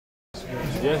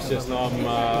Yes. No,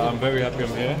 I'm very happy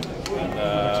I'm here,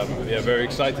 and yeah, very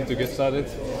excited to get started.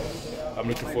 I'm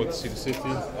looking forward to see the city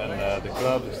and the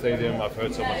club, the stadium. I've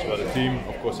heard so much about the team.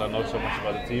 Of course, I know so much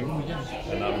about the team,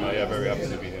 and I'm very happy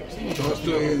to be here.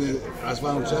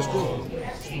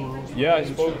 Yeah, I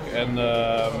spoke, and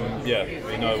yeah,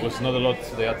 it was not a lot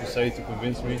they had to say to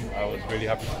convince me. I was really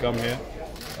happy to come here,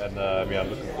 and yeah, I'm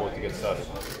looking forward to get started.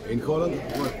 In Holland,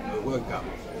 World Cup.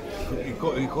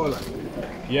 In Holland.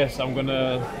 Yes, I'm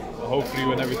gonna. Hopefully,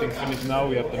 when everything's finished now,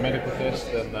 we have the medical test,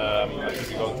 and I should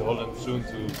be going to Holland soon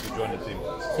to join the team.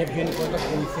 Have you any contact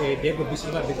with Diego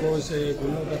Bisela, because we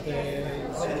know that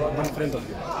he's one friend of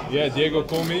you? Yeah, Diego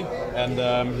called me,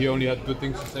 and he only had good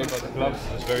things to say about the club.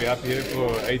 I was very happy here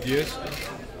for 8 years,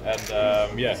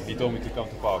 and yeah, he told me to come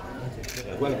to Park.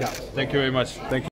 Welcome. Thank you very much. Thank you.